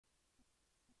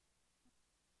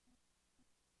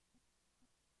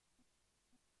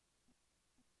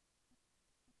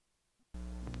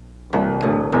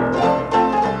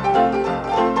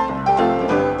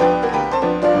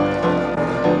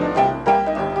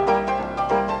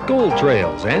gold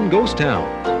trails and ghost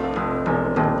towns.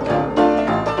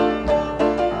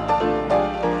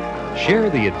 Share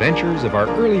the adventures of our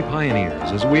early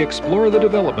pioneers as we explore the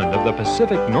development of the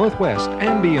Pacific Northwest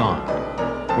and beyond.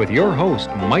 With your host,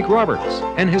 Mike Roberts,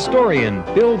 and historian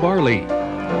Bill Barlee.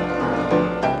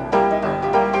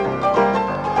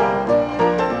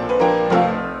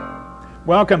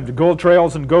 Welcome to Gold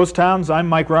Trails and Ghost Towns. I'm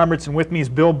Mike Roberts, and with me is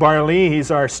Bill Barlee. He's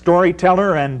our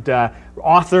storyteller and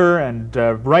author and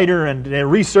writer and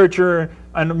researcher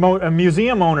and a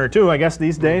museum owner too, I guess,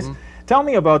 these days. Tell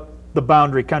me about the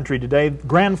Boundary Country today.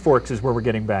 Grand Forks is where we're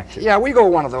getting back to. Yeah, we go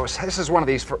one of those. This is one of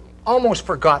these almost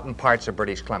forgotten parts of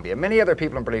British Columbia. Many other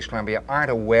people in British Columbia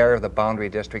aren't aware of the Boundary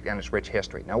District and its rich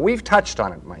history. Now, we've touched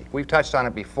on it, Mike. We've touched on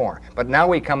it before. But now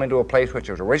we come into a place which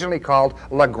was originally called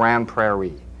La Grande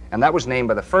Prairie. And that was named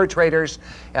by the fur traders,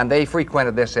 and they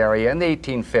frequented this area in the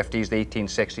 1850s, the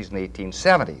 1860s, and the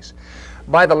 1870s.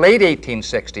 By the late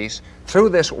 1860s, through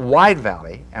this wide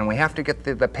valley, and we have to get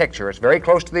the picture, it's very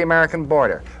close to the American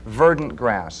border, verdant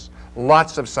grass,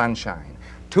 lots of sunshine,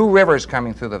 two rivers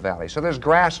coming through the valley, so there's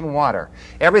grass and water,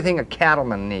 everything a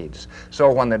cattleman needs.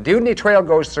 So when the Dewdney Trail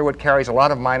goes through, it carries a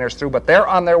lot of miners through, but they're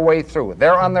on their way through.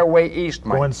 They're on their way east,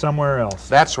 Mike. Going somewhere else.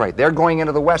 That's right. They're going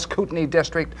into the West Kootenai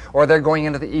District, or they're going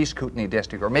into the East Kootenai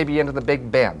District, or maybe into the Big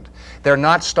Bend. They're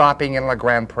not stopping in La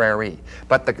Grande Prairie.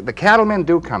 But the cattlemen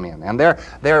do come in, and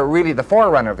they're really, the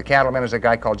forerunner of the cattlemen is a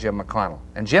guy called Jim McConnell.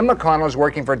 And Jim McConnell is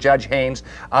working for Judge Haynes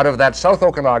out of that South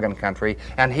Okanagan country,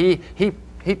 and he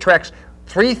treks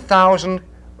 3,000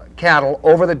 cattle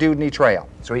over the Dewdney Trail.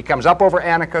 So he comes up over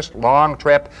Anarchist, long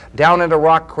trip, down into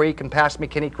Rock Creek and past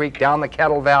McKinney Creek, down the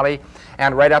Kettle Valley,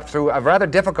 and right up through a rather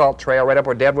difficult trail right up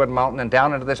where Deadwood Mountain and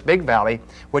down into this big valley,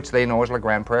 which they know as La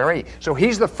Grande Prairie. So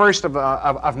he's the first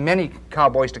of many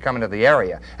cowboys to come into the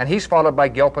area, and he's followed by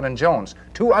Gilpin and Jones,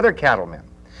 two other cattlemen.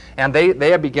 And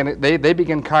they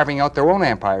begin carving out their own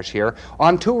empires here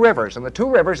on two rivers, and the two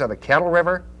rivers are the Kettle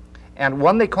River and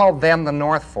one they called then the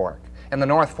North Fork. And the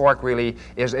North Fork really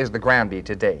is the Granby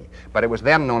today. But it was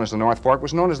then known as the North Fork. It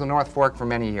was known as the North Fork for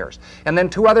many years. And then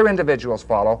two other individuals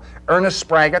follow. Ernest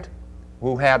Spraggett,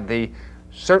 who had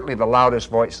certainly the loudest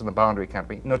voice in the Boundary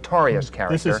Country, notorious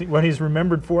character. This is what he's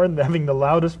remembered for, having the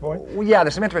loudest voice? Well, yeah,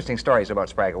 there's some interesting stories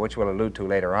about Spraggett, which we'll allude to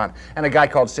later on. And a guy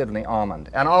called Sidney Almond.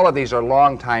 And all of these are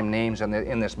long-time names in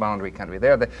this Boundary Country.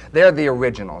 They're the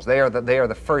originals. They are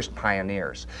the first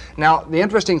pioneers. Now, the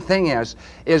interesting thing is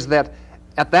that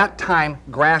at that time,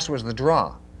 grass was the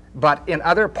draw. But in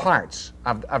other parts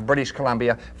of British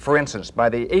Columbia, for instance, by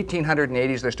the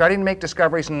 1880s, they're starting to make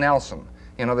discoveries in Nelson,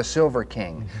 you know, the Silver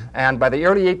King. And by the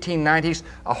early 1890s,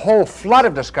 a whole flood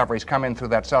of discoveries come in through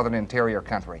that southern interior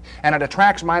country. And it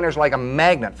attracts miners like a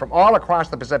magnet from all across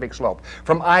the Pacific slope,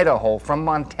 from Idaho, from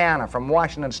Montana, from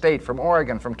Washington State, from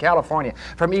Oregon, from California,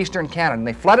 from eastern Canada. And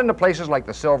they flood into places like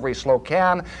the Silvery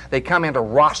Slocan. They come into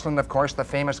Rossland, of course, the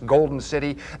famous Golden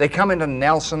City. They come into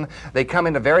Nelson. They come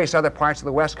into various other parts of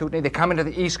the West Kootenai. They come into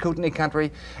the East Kootenai country.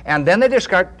 And then they just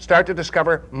start to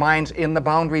discover mines in the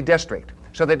Boundary District.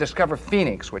 So they discover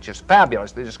Phoenix, which is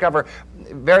fabulous. They discover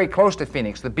very close to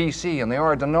Phoenix, the BC and the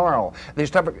Ora de Noro. They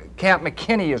discover Camp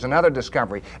McKinney is another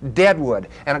discovery, Deadwood,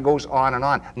 and it goes on and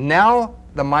on. Now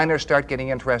the miners start getting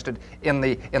interested in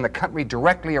the country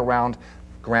directly around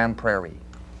Grande Prairie.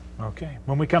 Okay.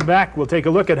 When we come back, we'll take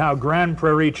a look at how Grande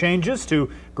Prairie changes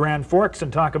to Grand Forks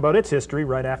and talk about its history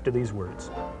right after these words.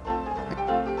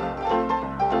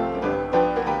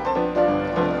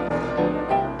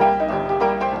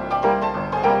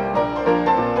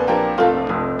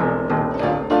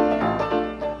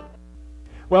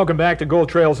 Welcome back to Gold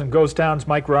Trails and Ghost Towns.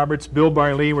 Mike Roberts, Bill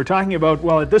Barlee. We're talking about,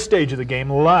 well, at this stage of the game,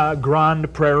 La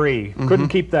Grande Prairie. Couldn't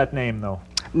keep that name, though.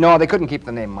 No, they couldn't keep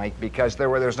the name, Mike, because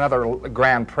there's another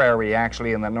Grande Prairie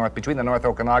actually in the north, between the North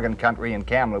Okanagan country and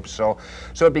Kamloops. So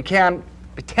it began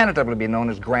tentatively be known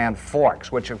as Grand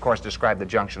Forks, which of course described the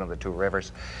junction of the two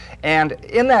rivers. And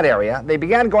in that area, they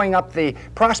began going up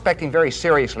prospecting very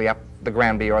seriously up the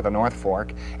Granby or the North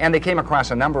Fork, and they came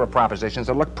across a number of propositions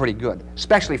that looked pretty good,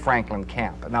 especially Franklin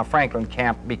Camp. Now, Franklin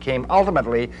Camp became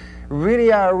ultimately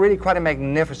really quite a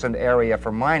magnificent area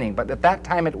for mining, but at that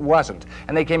time it wasn't.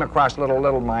 And they came across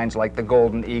little mines like the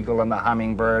Golden Eagle and the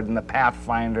Hummingbird and the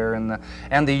Pathfinder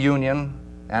and the Union,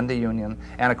 and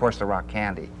of course the Rock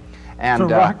Candy.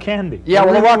 And rock candy. Yeah,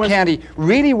 well, the rock candy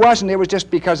really wasn't. It was just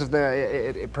because of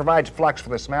it provides flux for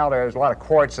the smell. There's a lot of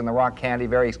quartz in the rock candy,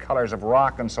 various colors of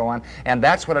rock and so on. And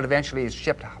that's what it eventually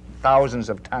shipped thousands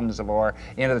of tons of ore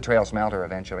into the Trail smelter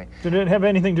eventually. Did it have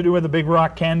anything to do with the big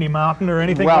rock candy mountain or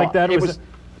anything like that?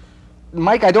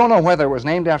 Mike, I don't know whether it was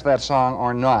named after that song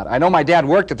or not. I know my dad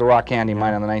worked at the rock candy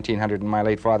mine in the 1900s, and my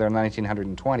late father in the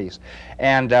 1920s.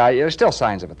 And there's still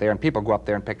signs of it there, and people go up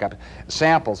there and pick up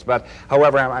samples. But,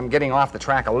 however, I'm getting off the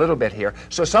track a little bit here.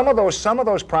 So some of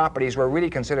those properties were really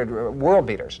considered world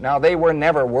beaters. Now, they were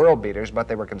never world beaters, but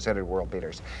they were considered world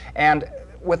beaters. And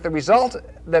with the result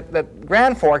that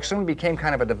Grand Forks soon became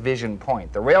kind of a division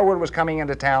point. The railroad was coming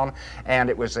into town,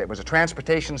 and it was a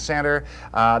transportation center.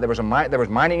 There was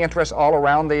mining interests all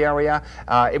around the area.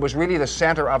 It was really the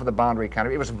center of the Boundary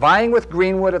Country. It was vying with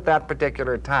Greenwood at that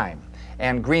particular time.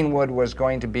 And Greenwood was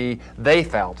going to be, they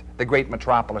felt, the great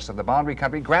metropolis of the Boundary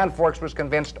Country. Grand Forks was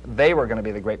convinced they were going to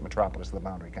be the great metropolis of the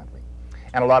Boundary Country.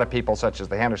 And a lot of people, such as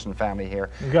the Henderson family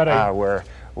here,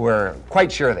 were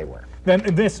quite sure they were.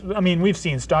 Then this, I mean, we've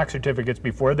seen stock certificates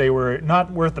before. They were not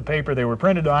worth the paper they were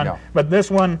printed on, No. but this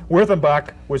one, worth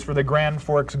 $1, was for the Grand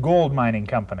Forks Gold Mining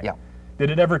Company. Yeah. Did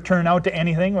it ever turn out to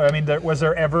anything? I mean, was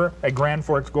there ever a Grand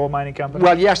Forks Gold Mining Company?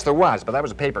 Well, yes, there was, but that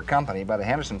was a paper company by the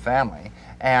Henderson family,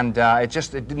 and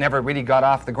it never really got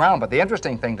off the ground. But the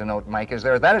interesting thing to note, Mike, is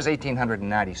that is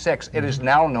 1896. It is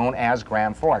now known as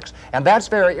Grand Forks, and that's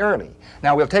very early.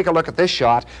 Now, we'll take a look at this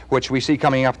shot, which we see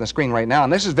coming up on the screen right now,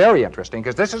 and this is very interesting,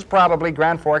 because this is probably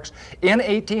Grand Forks in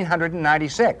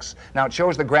 1896. Now, it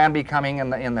shows the Granby coming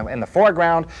in the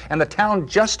foreground, and the town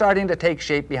just starting to take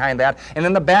shape behind that, and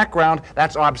in the background,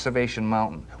 that's Observation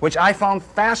Mountain, which I found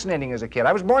fascinating as a kid.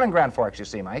 I was born in Grand Forks, you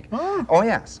see, Mike. Oh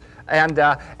yes. And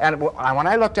when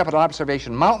I looked up at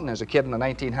Observation Mountain as a kid in the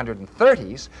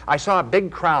 1930s, I saw a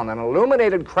big crown, an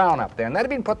illuminated crown up there, and that had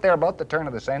been put there about the turn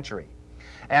of the century.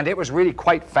 And it was really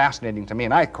quite fascinating to me.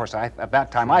 And of course, at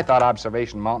that time, I thought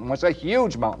Observation Mountain was a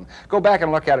huge mountain. Go back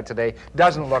and look at it today.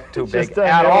 Doesn't look too big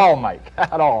at all, Mike,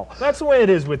 at all. That's the way it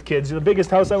is with kids. The biggest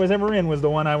house I was ever in was the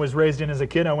one I was raised in as a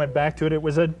kid. I went back to it. It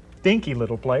was a dinky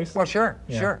little place. Well, sure.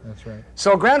 That's right.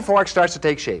 So Grand Forks starts to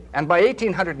take shape, and by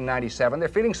 1897, they're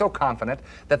feeling so confident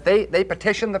that they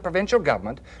petition the provincial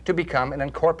government to become an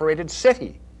incorporated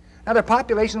city. Now, their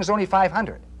population is only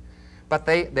 500, but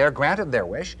they're granted their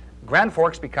wish. Grand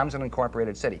Forks becomes an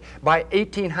incorporated city. By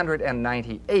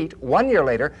 1898, 1 year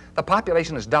later, the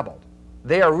population has doubled.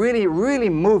 They are really, really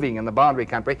moving in the Boundary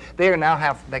Country. They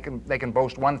can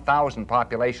boast 1,000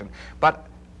 population, but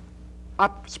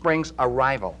up springs a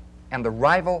rival. And the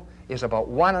rival is about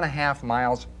 1.5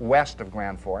 miles west of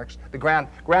Grand Forks. The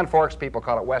Grand Forks people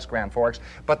call it West Grand Forks,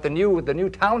 but the new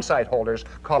town site holders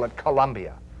call it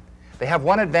Columbia. They have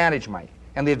one advantage, Mike,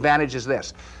 and the advantage is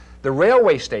this. The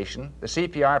railway station, the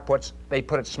CPR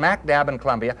put it smack dab in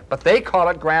Columbia, but they call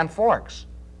it Grand Forks.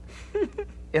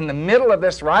 In the middle of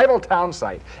this rival town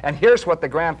site. And here's what the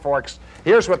Grand Forks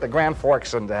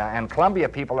and Columbia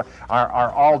people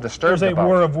are all disturbed about. There's a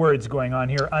war of words going on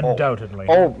here, undoubtedly.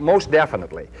 Oh, most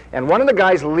definitely. And one of the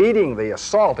guys leading the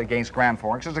assault against Grand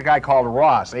Forks is a guy called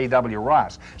Ross, A.W.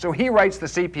 Ross. So he writes the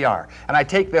CPR. And I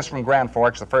take this from Grand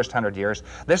Forks, the first 100 years.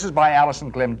 This is by Alice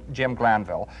and Jim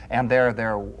Glanville. And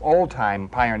they're old-time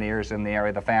pioneers in the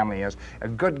area. The family is. A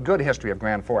good history of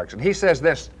Grand Forks. And he says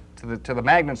this to the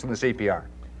magnets in the CPR.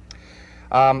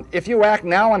 If you act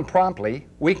now and promptly,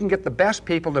 we can get the best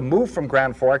people to move from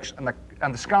Grand Forks, and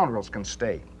the scoundrels can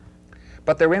stay.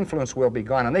 But their influence will be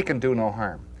gone, and they can do no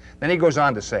harm. Then he goes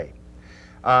on to say,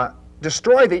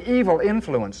 destroy the evil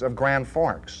influence of Grand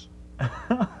Forks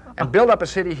and build up a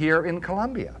city here in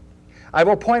Columbia. I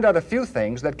will point out a few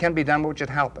things that can be done which would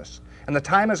help us, and the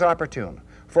time is opportune.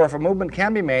 For if a movement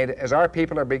can be made as our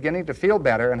people are beginning to feel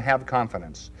better and have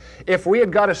confidence. If we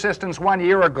had got assistance 1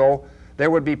 year ago, there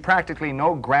would be practically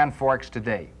no Grand Forks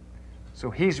today.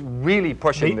 So he's really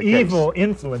pushing the case. The evil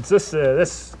influence. This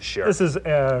is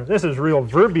real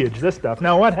verbiage. This stuff.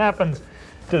 Now, what happens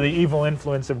to the evil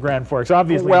influence of Grand Forks?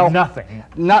 Obviously, nothing.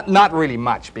 Not really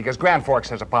much, because Grand Forks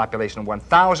has a population of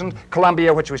 1,000.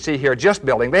 Columbia, which we see here, just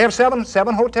building. They have seven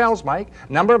hotels, Mike.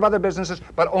 Number of other businesses,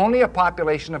 but only a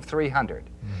population of 300.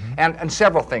 And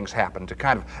several things happen to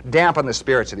kind of dampen the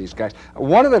spirits of these guys.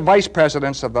 One of the vice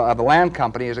presidents of the land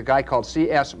company is a guy called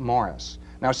C.S. Morris.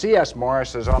 Now, C.S.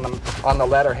 Morris is on the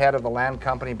letterhead of the land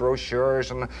company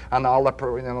brochures and all the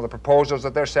proposals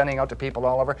that they're sending out to people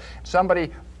all over.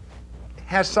 Somebody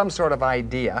has some sort of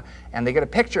idea, and they get a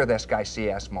picture of this guy,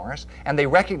 C.S. Morris, and they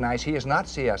recognize he is not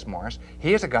C.S. Morris.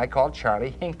 He is a guy called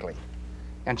Charlie Hinckley.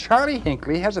 And Charlie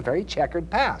Hinckley has a very checkered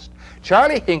past.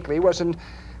 Charlie Hinckley was in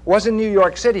New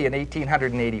York City in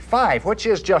 1885, which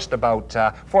is just about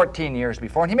 14 years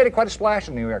before, and he made quite a splash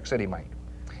in New York City, Mike.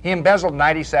 He embezzled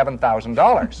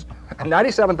 $97,000. And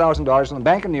 $97,000 in the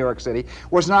Bank of New York City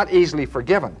was not easily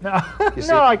forgiven. No,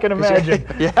 I can imagine.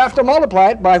 You have to multiply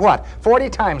it by what? 40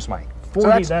 times, Mike.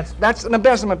 40, So that's an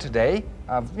embezzlement today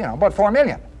of, you know, about $4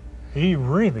 million. He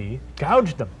really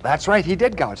gouged them. That's right, he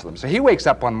did gouge them. So he wakes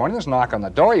up one morning, there's a knock on the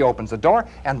door, he opens the door,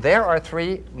 and there are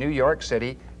 3 New York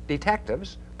City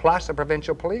detectives, plus a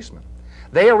provincial policeman.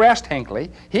 They arrest Hinckley.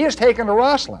 He is taken to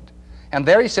Rossland. And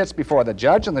there he sits before the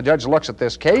judge, and the judge looks at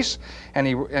this case, and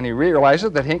he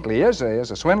realizes that Hinckley is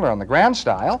a swindler on the grand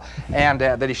style, and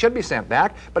that he should be sent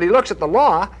back. But he looks at the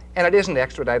law, and it isn't an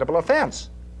extraditable offense.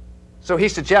 So he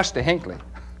suggests to Hinckley,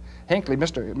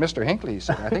 Mr. Hinckley, he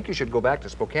said, I think you should go back to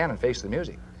Spokane and face the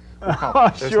music.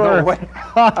 Oh, sure. No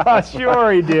way.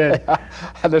 Sure he did.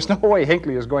 And there's no way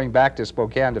Hinckley is going back to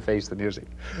Spokane to face the music.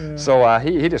 Yeah. So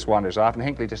he just wanders off, and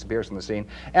Hinckley disappears from the scene.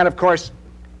 And of course,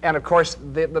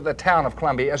 the town of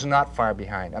Columbia is not far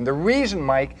behind. And the reason,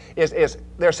 Mike, is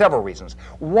there are several reasons.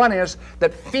 One is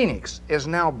that Phoenix is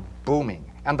now booming,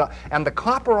 and the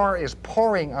copper ore is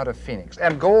pouring out of Phoenix,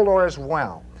 and gold ore as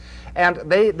well. And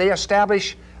they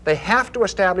have to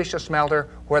establish a smelter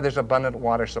where there's abundant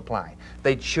water supply.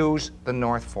 They choose the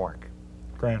North Fork.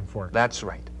 Grand Forks. That's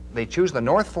right. They choose the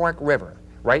North Fork River,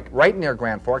 right near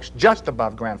Grand Forks, just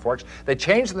above Grand Forks. They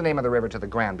changed the name of the river to the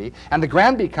Granby, and the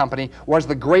Granby Company was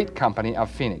the great company of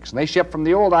Phoenix. And they shipped from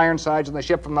the old Ironsides, and they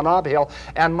shipped from the Nob Hill.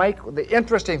 And Mike, the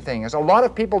interesting thing is, a lot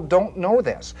of people don't know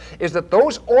this, is that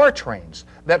those ore trains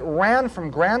that ran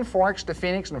from Grand Forks to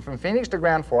Phoenix and from Phoenix to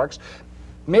Grand Forks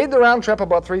made the round trip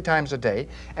about 3 times a day,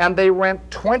 and they went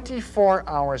 24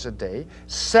 hours a day,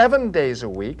 7 days a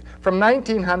week, from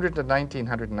 1900 to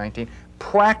 1919,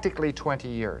 practically 20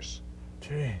 years.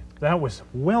 Gee, that was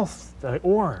wealth. The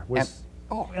ore was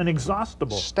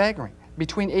inexhaustible. Staggering.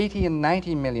 Between $80 and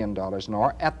 $90 million in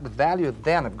ore, at the value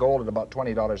then of gold at about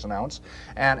 $20 an ounce,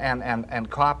 and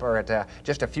copper at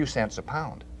just a few cents a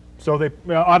pound. So they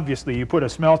obviously, you put a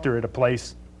smelter at a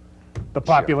place, the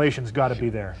population's got to be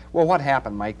there. Well, what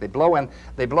happened, Mike? They blow in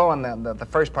the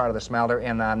first part of the smelter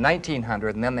in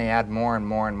 1900, and then they add more and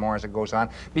more and more as it goes on.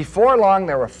 Before long,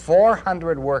 there were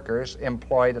 400 workers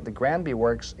employed at the Granby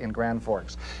Works in Grand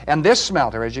Forks. And this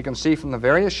smelter, as you can see from the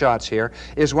various shots here,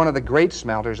 is one of the great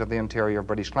smelters of the interior of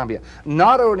British Columbia.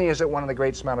 Not only is it one of the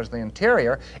great smelters of the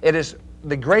interior, it is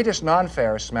the greatest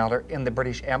non-ferrous smelter in the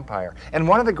British Empire, and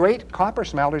one of the great copper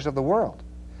smelters of the world.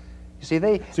 You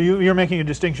see, so you're making a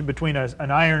distinction between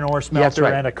an iron ore smelter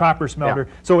and a copper smelter.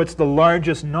 Yeah. So it's the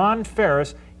largest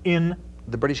non-ferrous in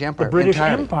the British Empire. The British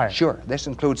entirely. Empire. Sure. This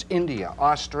includes India,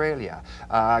 Australia,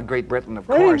 Great Britain, of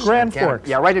course. Right in Grand Forks.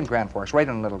 Yeah, right in Grand Forks, right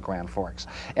in Little Grand Forks.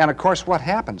 And of course, what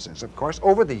happens is, of course,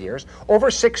 over the years,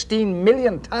 over 16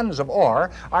 million tons of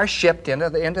ore are shipped into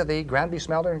the Granby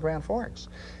smelter in Grand Forks.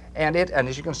 And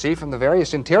as you can see from the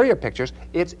various interior pictures,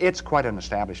 it's quite an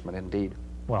establishment indeed.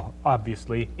 Well,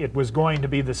 obviously, it was going to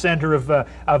be the center of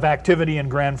activity in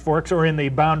Grand Forks or in the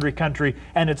boundary country,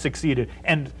 and it succeeded.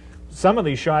 And some of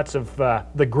these shots of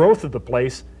the growth of the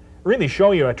place really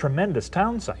show you a tremendous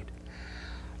town site.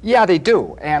 Yeah, they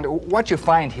do. And what you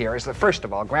find here is that, first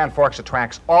of all, Grand Forks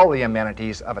attracts all the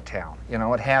amenities of a town. You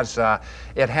know, it has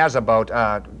about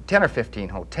 10 or 15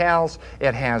 hotels.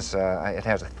 It has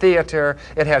a theater.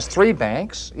 It has 3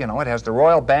 banks. You know, it has the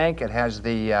Royal Bank. It has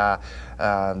the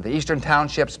Eastern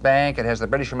Townships Bank. It has the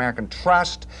British American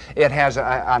Trust. It has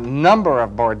a number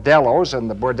of bordellos, and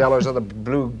the bordellos are the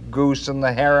Blue Goose and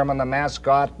the Harem and the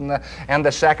Mascot and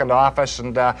the Second Office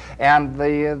and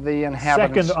the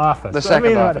inhabitants. Second Office. The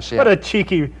Second Office. Yeah.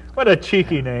 What a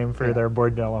cheeky name for their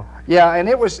bordello. Yeah, and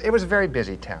it was a very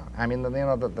busy town. I mean,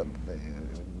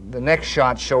 the next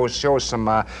shot shows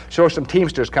some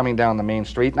teamsters coming down the main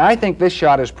street, and I think this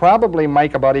shot is probably,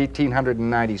 Mike, about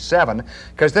 1897,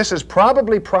 because this is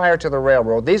probably prior to the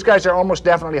railroad. These guys are almost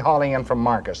definitely hauling in from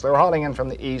Marcus. They're hauling in from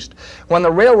the east. When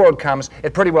the railroad comes,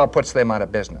 it pretty well puts them out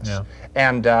of business. Yeah.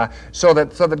 And so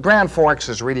that Grand Forks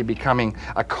is really becoming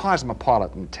a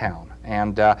cosmopolitan town.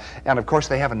 And of course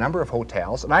they have a number of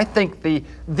hotels, and I think the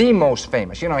most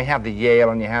famous, you know, you have the Yale,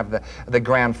 and you have the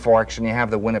Grand Forks, and you have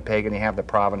the Winnipeg, and you have the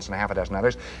Province, and a half a dozen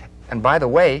others. And by the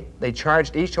way, they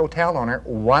charged each hotel owner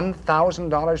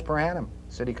 $1,000 per annum.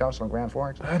 City Council in Grand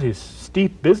Forks. That is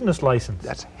steep business license.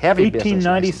 That's heavy business license.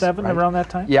 1897, right? Around that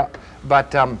time? Yeah,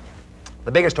 but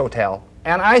the biggest hotel,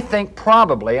 and I think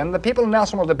probably, and the people in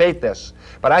Nelson will debate this,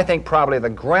 but I think probably the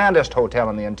grandest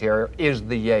hotel in the interior is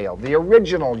the Yale, the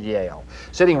original Yale,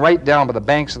 sitting right down by the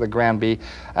banks of the Granby.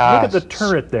 Look at the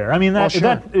turret there. I mean,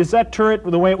 is that turret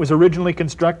the way it was originally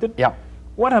constructed? Yeah.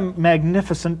 What a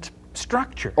magnificent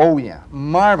structure. Oh yeah,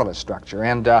 marvelous structure,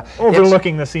 and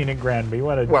overlooking the scenic Granby.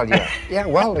 What a yeah,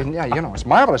 well, yeah, you know, it's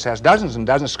marvelous. It has dozens and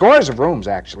dozens, scores of rooms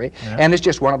actually, and it's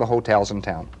just one of the hotels in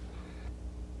town.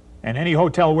 And any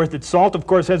hotel worth its salt, of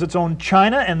course, has its own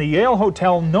china, and the Yale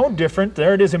Hotel no different.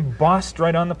 There it is embossed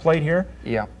right on the plate here.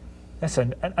 Yeah. That's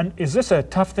is this a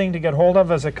tough thing to get hold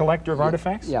of as a collector of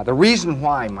artifacts? Yeah, the reason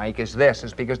why, Mike, is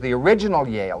because the original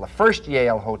Yale, the first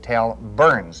Yale Hotel,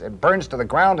 burns. It burns to the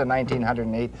ground in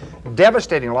 1908.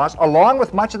 Devastating loss, along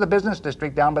with much of the business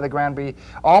district down by the Granby.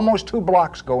 Almost 2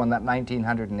 blocks go in that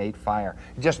 1908 fire.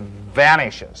 It just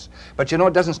vanishes. But you know,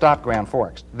 it doesn't stop Grand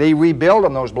Forks. They rebuild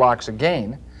on those blocks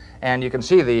again. And you can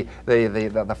see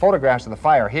the photographs of the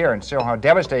fire here and show how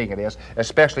devastating it is,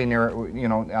 especially near, you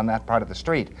know, on that part of the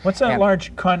street. What's that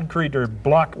large concrete or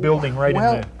block building right in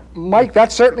the... Mike,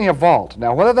 that's certainly a vault.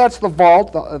 Now, whether that's the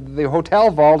vault, the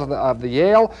hotel vault of the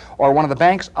Yale, or one of the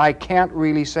banks, I can't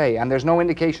really say. And there's no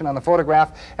indication on the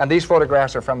photograph. And these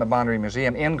photographs are from the Boundary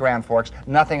Museum in Grand Forks.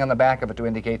 Nothing on the back of it to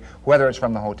indicate whether it's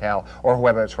from the hotel or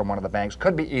whether it's from one of the banks.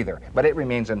 Could be either. But it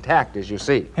remains intact, as you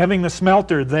see. Having the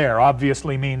smelter there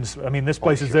obviously means, I mean, this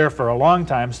place is there for a long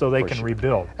time, so they can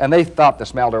rebuild. And they thought the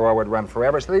smelter ore would run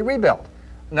forever, so they rebuilt.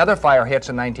 Another fire hits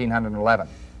in 1911.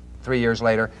 3 years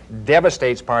later,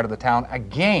 devastates part of the town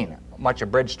again, much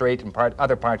of Bridge Street and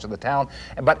other parts of the town,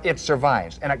 but it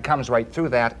survives, and it comes right through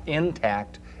that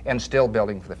intact and still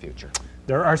building for the future.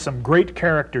 There are some great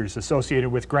characters associated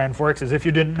with Grand Forks. As if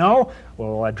you didn't know,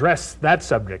 we'll address that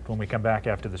subject when we come back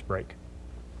after this break.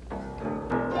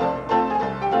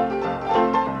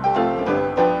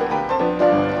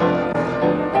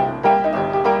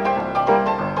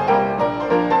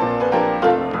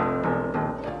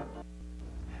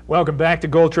 Welcome back to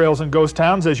Gold Trails and Ghost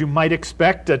Towns. As you might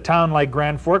expect, a town like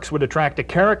Grand Forks would attract a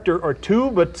character or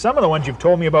two, but some of the ones you've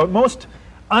told me about, most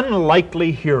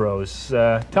unlikely heroes.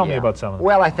 Tell me about some of them.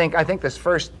 Well, I think this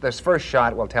first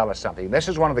shot will tell us something. This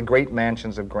is one of the great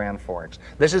mansions of Grand Forks.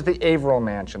 This is the Averill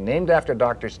Mansion, named after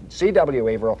Dr. C.W.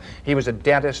 Averill. He was a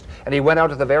dentist, and he went out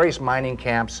to the various mining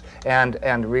camps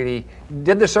and really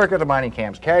did the circuit of mining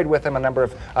camps, carried with him a number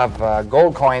of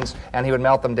gold coins, and he would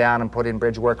melt them down and put in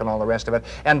bridge work and all the rest of it,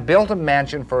 and built a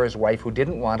mansion for his wife who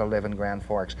didn't want to live in Grand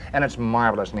Forks. And it's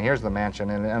marvelous. And here's the mansion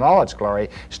in all its glory.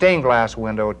 Stained glass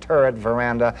window, turret,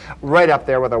 veranda, right up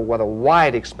there with a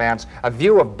wide expanse, a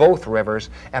view of both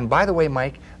rivers. And by the way,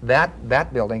 Mike,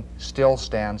 that building still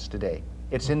stands today.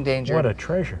 It's in danger. What a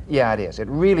treasure. Yeah, it is. It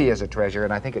really is a treasure,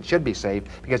 and I think it should be saved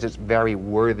because it's very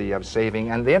worthy of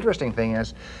saving. And the interesting thing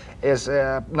is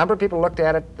a number of people looked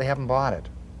at it, they haven't bought it.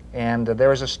 And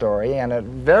there is a story, and it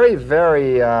very,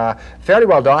 very, fairly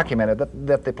well documented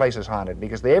that the place is haunted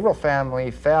because the Averill family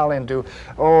fell into,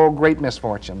 great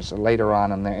misfortunes later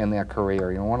on in their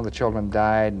career. You know, one of the children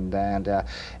died,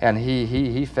 and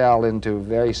he fell into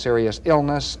very serious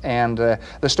illness. And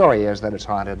the story is that it's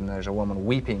haunted, and there's a woman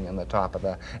weeping in the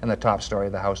top story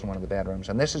of the house in one of the bedrooms.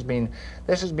 And this has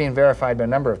been verified by a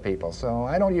number of people. So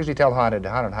I don't usually tell haunted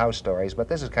house stories, but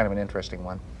this is kind of an interesting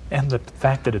one. And the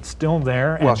fact that it's still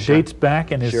there and dates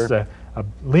back and is a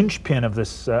linchpin of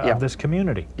this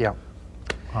community. Yeah.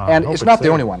 And it's not the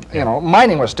only one. You know,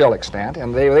 mining was still extant,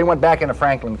 and they went back into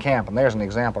Franklin Camp, and there's an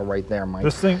example right there, Mike.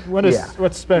 This thing,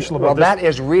 what's special about this? Well, that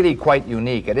is really quite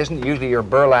unique. It isn't usually your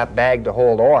burlap bag to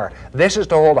hold ore. This is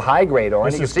to hold high-grade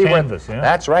ore. This is canvas, yeah?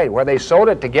 That's right, where they sewed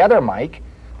it together, Mike.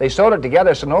 They sewed it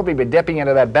together so nobody would be dipping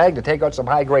into that bag to take out some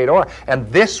high-grade ore.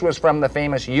 And this was from the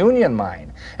famous Union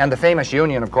mine. And the famous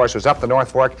Union, of course, was up the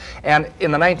North Fork. And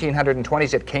in the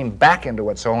 1920s, it came back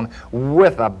into its own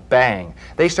with a bang.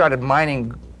 They started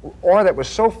mining ore that was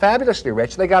so fabulously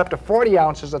rich, they got up to 40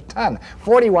 ounces a ton,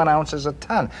 41 ounces a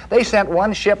ton. They sent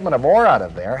one shipment of ore out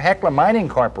of there, Hecla Mining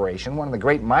Corporation, one of the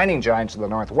great mining giants of the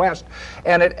Northwest,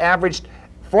 and it averaged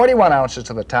 41 ounces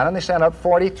to the ton, and they sent out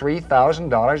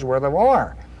 $43,000 worth of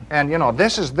ore. And you know,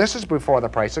 this is before the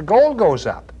price of gold goes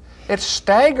up. It's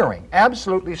staggering,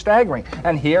 absolutely staggering.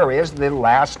 And here is the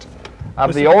last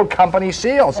of the old company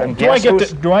seals. And do I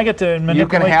get to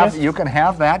manipulate this? You can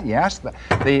have that. Yes.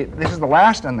 This is the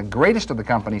last and the greatest of the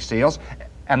company seals,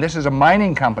 and this is a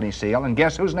mining company seal. And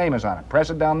guess whose name is on it? Press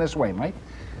it down this way, Mike.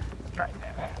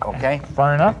 Okay.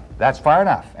 Far enough? That's far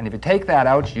enough. And if you take that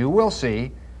out, you will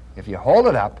see, if you hold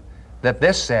it up, that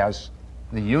this says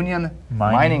the Union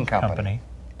Mining Company.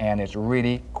 And it's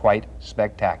really quite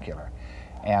spectacular.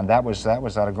 And that was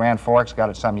out of Grand Forks, got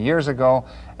it some years ago,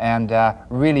 and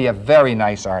really a very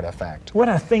nice artifact. What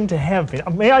a thing to have.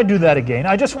 May I do that again?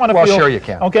 I just want to feel... Well, sure you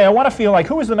can. Okay, I want to feel like,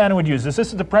 who is the man who would use this? This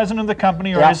is the president of the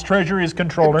company, or his treasurer, his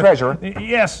controller? Treasurer.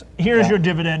 Yes, here's your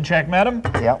dividend check, madam.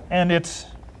 Yeah. And it's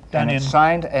done it's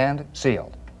signed and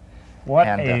sealed. What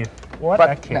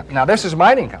a kick. Now, this is a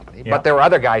mining company, but there were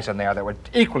other guys in there that were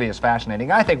equally as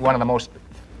fascinating. I think one of the most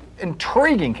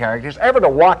intriguing characters ever to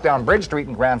walk down Bridge Street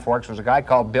in Grand Forks was a guy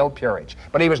called Bill Peerage.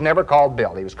 But he was never called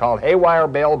Bill. He was called Haywire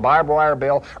Bill, Barbed Wire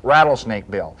Bill, Rattlesnake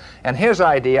Bill. And his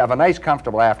idea of a nice,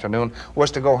 comfortable afternoon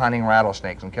was to go hunting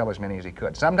rattlesnakes and kill as many as he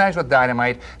could. Sometimes with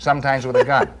dynamite, sometimes with a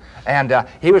gun. And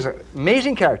he was an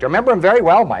amazing character. I remember him very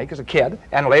well, Mike, as a kid,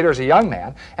 and later as a young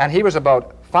man. And he was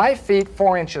about 5 feet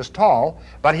 4 inches tall,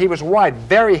 but he was wide,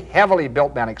 very heavily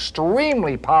built man,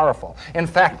 extremely powerful. In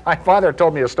fact, my father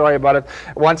told me a story about it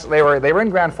once. They were in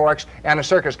Grand Forks, and a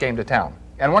circus came to town.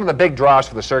 And one of the big draws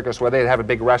for the circus, where they'd have a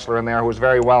big wrestler in there who was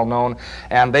very well known,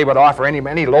 and they would offer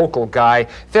any local guy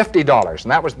 $50.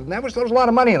 And that was a lot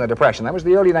of money in the Depression. That was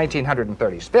the early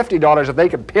 1930s. $50 if they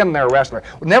could pin their wrestler.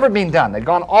 Never been done. They'd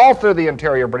gone all through the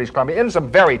interior of British Columbia, in some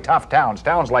very tough towns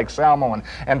like Salmo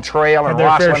and Trail and Their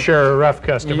fair Rossland. share of rough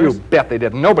customers. You bet they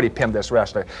did. Nobody pinned this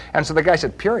wrestler. And so the guy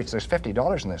said, Peerage, there's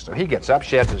 $50 in this. So he gets up,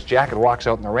 sheds his jacket, walks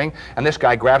out in the ring, and this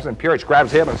guy grabs him, Peerage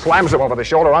grabs him and slams him over the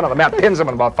shoulder onto the mat, pins him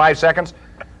in about 5 seconds.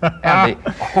 And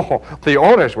the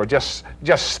owners were just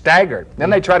staggered. Then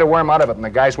they tried to worm out of it, and the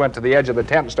guys went to the edge of the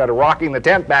tent and started rocking the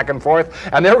tent back and forth,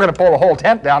 and they were going to pull the whole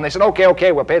tent down. They said,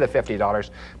 okay, we'll pay the $50.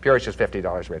 Peerage is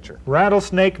 $50 richer.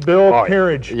 Rattlesnake Bill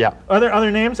Peerage. Yeah.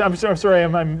 Other names? I'm sorry,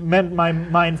 my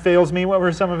mind fails me. What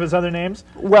were some of his other names?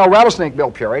 Well, Rattlesnake Bill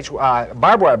Peerage,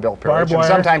 Barbed Wire Bill Peerage, and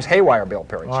sometimes Haywire Bill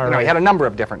Peerage. He had a number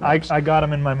of different names. I got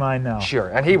him in my mind now. Sure,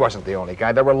 and he wasn't the only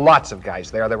guy. There were lots of guys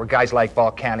there. There were guys like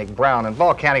Volcanic Brown, and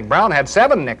Volcanic Brown had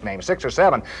 7 nicknames, 6 or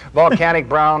 7. Volcanic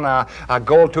Brown,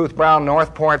 Goldtooth Brown,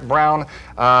 Northport Brown,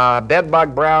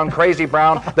 Bedbug Brown, Crazy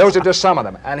Brown. Those are just some of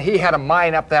them. And he had a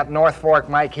mine up that North Fork,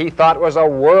 Mike, he thought was a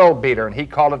world beater, and he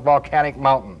called it Volcanic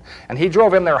Mountain. And he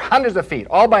drove in there hundreds of feet,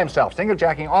 all by himself,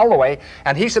 single-jacking all the way,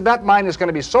 and he said that mine is going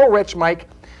to be so rich, Mike,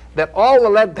 that all the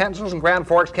lead pencils in Grand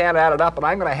Forks can't add it up, and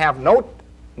I'm going to have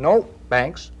no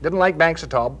banks, didn't like banks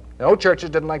at all, no churches,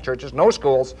 didn't like churches, no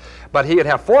schools, but he'd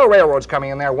have 4 railroads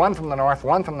coming in there, one from the north,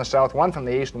 one from the south, one from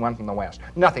the east, and one from the west.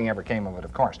 Nothing ever came of it,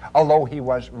 of course, although he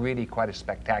was really quite a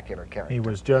spectacular character. He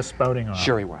was just spouting off.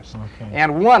 Sure he was. Okay.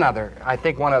 And I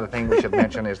think one other thing we should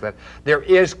mention is that there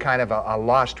is kind of a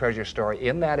lost treasure story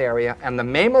in that area, and the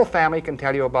Mamel family can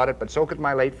tell you about it, but so could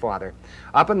my late father.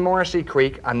 Up in Morrissey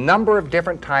Creek, a number of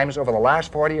different times over the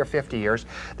last 40 or 50 years,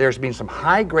 there's been some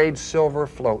high-grade silver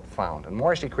float found. And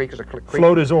Morrissey Creek is a creek.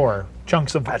 Float is ore.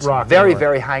 Chunks of rock. Very,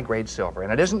 very high-grade silver,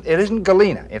 and it isn't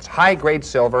galena. It's high-grade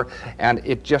silver, and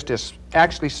it just is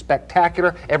actually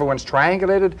spectacular. Everyone's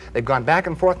triangulated. They've gone back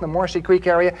and forth in the Morrissey Creek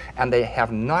area, and they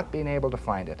have not been able to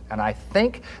find it. And I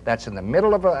think that's in the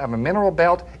middle of a mineral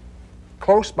belt.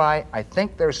 Close by, I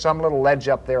think there's some little ledge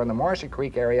up there in the Morrissey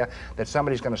Creek area that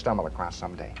somebody's going to stumble across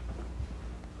someday.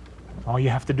 All you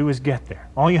have to do is get there.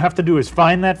 All you have to do is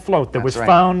find that float that was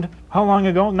found, how long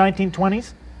ago,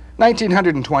 1920s?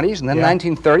 1920s, and then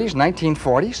 1930s,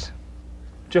 1940s.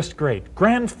 Just great.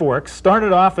 Grand Forks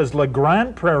started off as La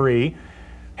Grande Prairie,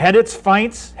 had its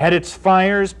fights, had its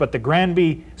fires, but the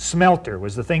Granby smelter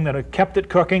was the thing that kept it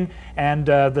cooking, and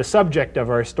the subject of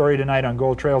our story tonight on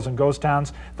Gold Trails and Ghost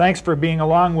Towns. Thanks for being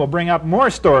along. We'll bring up more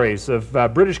stories of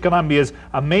British Columbia's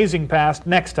amazing past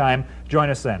next time. Join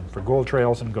us then for Gold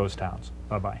Trails and Ghost Towns.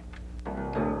 Bye-bye.